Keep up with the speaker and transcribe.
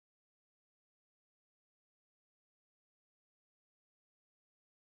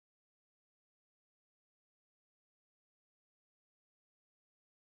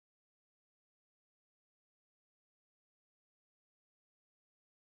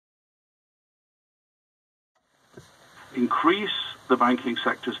increase the banking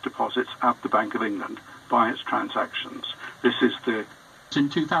sector's deposits at the Bank of England by its transactions. This is the... In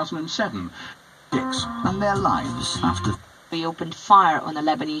 2007. And their lives after... We opened fire on a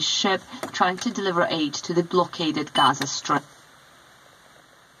Lebanese ship trying to deliver aid to the blockaded Gaza Strip.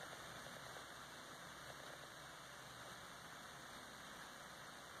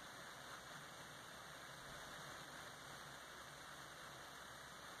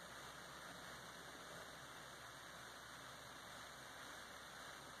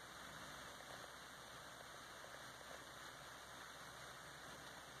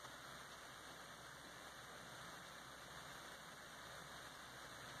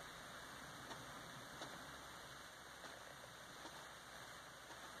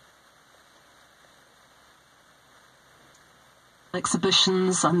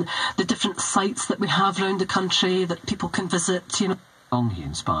 Exhibitions and the different sites that we have around the country that people can visit, you know. Song he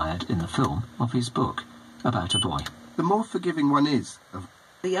inspired in the film of his book about a boy. The more forgiving one is of...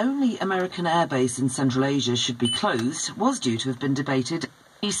 The only American airbase in Central Asia should be closed was due to have been debated.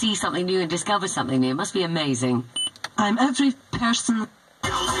 You see something new and discover something new. It must be amazing. I'm every person...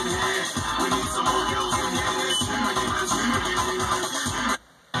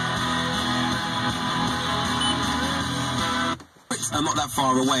 I'm not that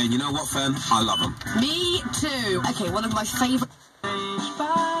far away, and you know what, Fern? I love them. Me too. Okay, one of my favourite... Page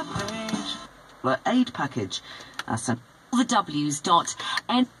by page. The aid package. That's a... The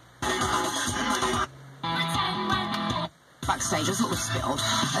W's.N... Backstage, that's what was spilled.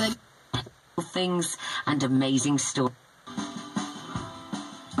 And then... Things and amazing stories.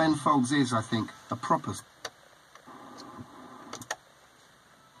 Ben Folds is, I think, a proper...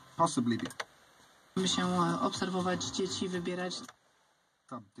 Possibly... Muszę obserwować dzieci, wybierać...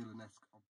 Dylanesque.